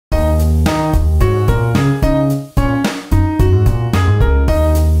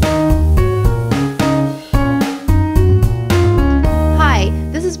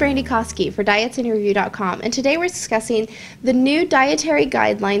Koski for DietsInReview.com, and today we're discussing the new dietary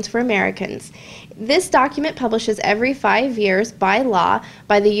guidelines for Americans. This document publishes every 5 years by law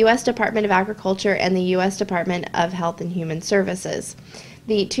by the U.S. Department of Agriculture and the U.S. Department of Health and Human Services.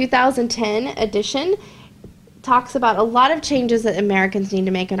 The 2010 edition talks about a lot of changes that Americans need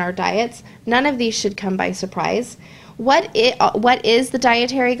to make in our diets. None of these should come by surprise. What is the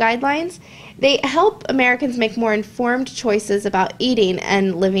dietary guidelines? They help Americans make more informed choices about eating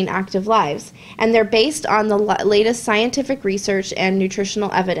and living active lives, and they're based on the latest scientific research and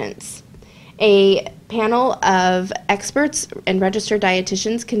nutritional evidence. A panel of experts and registered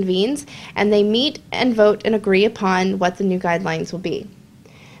dietitians convenes, and they meet and vote and agree upon what the new guidelines will be.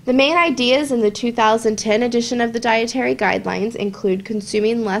 The main ideas in the 2010 edition of the Dietary Guidelines include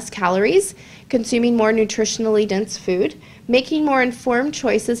consuming less calories, consuming more nutritionally dense food, making more informed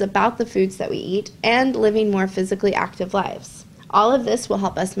choices about the foods that we eat, and living more physically active lives. All of this will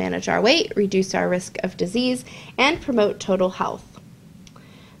help us manage our weight, reduce our risk of disease, and promote total health.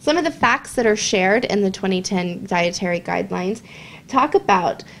 Some of the facts that are shared in the 2010 Dietary Guidelines talk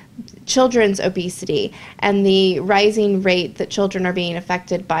about children's obesity and the rising rate that children are being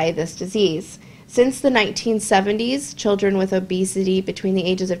affected by this disease. Since the 1970s, children with obesity between the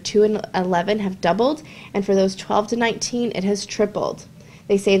ages of 2 and 11 have doubled, and for those 12 to 19, it has tripled.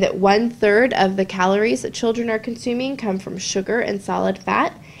 They say that 1/3 of the calories that children are consuming come from sugar and solid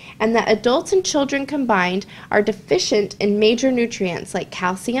fat, and that adults and children combined are deficient in major nutrients like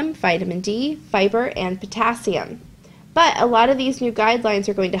calcium, vitamin D, fiber, and potassium. But a lot of these new guidelines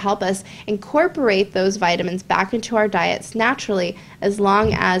are going to help us incorporate those vitamins back into our diets naturally, as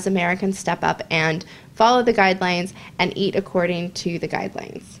long as Americans step up and follow the guidelines and eat according to the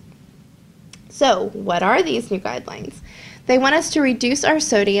guidelines. So, what are these new guidelines? They want us to reduce our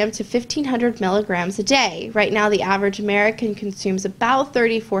sodium to 1,500 milligrams a day. Right now, the average American consumes about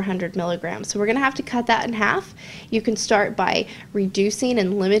 3,400 milligrams, so we're going to have to cut that in half. You can start by reducing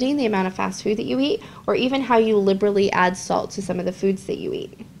and limiting the amount of fast food that you eat, or even how you liberally add salt to some of the foods that you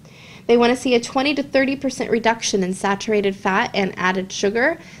eat. They want to see a 20 to 30% reduction in saturated fat and added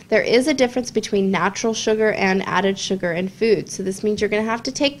sugar. There is a difference between natural sugar and added sugar in food, so this means you're going to have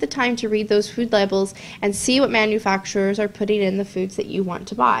to take the time to read those food labels and see what manufacturers are putting in the foods that you want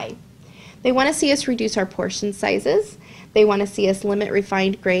to buy. They want to see us reduce our portion sizes. They want to see us limit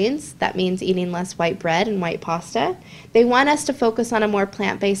refined grains. That means eating less white bread and white pasta. They want us to focus on a more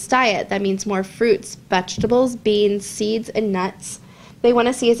plant-based diet. That means more fruits, vegetables, beans, seeds, and nuts. They want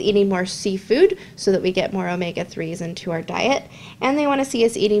to see us eating more seafood so that we get more omega-3s into our diet, and they want to see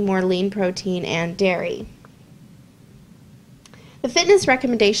us eating more lean protein and dairy. The fitness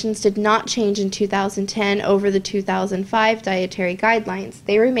recommendations did not change in 2010 over the 2005 dietary guidelines.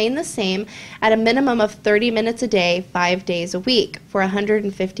 They remain the same at a minimum of 30 minutes a day, 5 days a week, for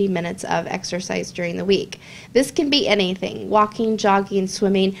 150 minutes of exercise during the week. This can be anything: walking, jogging,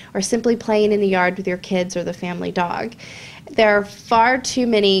 swimming, or simply playing in the yard with your kids or the family dog. There are far too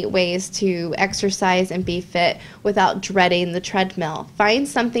many ways to exercise and be fit without dreading the treadmill. Find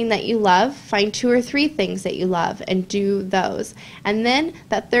something that you love, find 2 or 3 things that you love, and do those. And then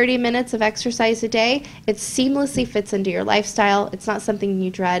that 30 minutes of exercise a day, it seamlessly fits into your lifestyle. It's not something you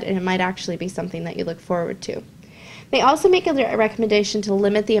dread, and it might actually be something that you look forward to. They also make a recommendation to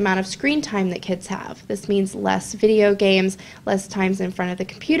limit the amount of screen time that kids have. This means less video games, less times in front of the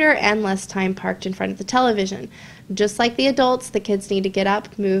computer, and less time parked in front of the television. Just like the adults, the kids need to get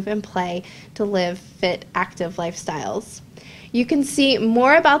up, move, and play to live fit, active lifestyles. You can see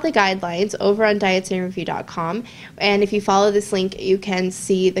more about the guidelines over on DietsInReview.com, and if you follow this link, you can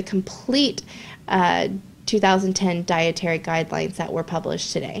see the complete 2010 dietary guidelines that were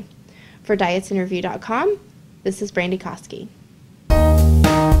published today. For DietsInReview.com, this is Brandy Koski.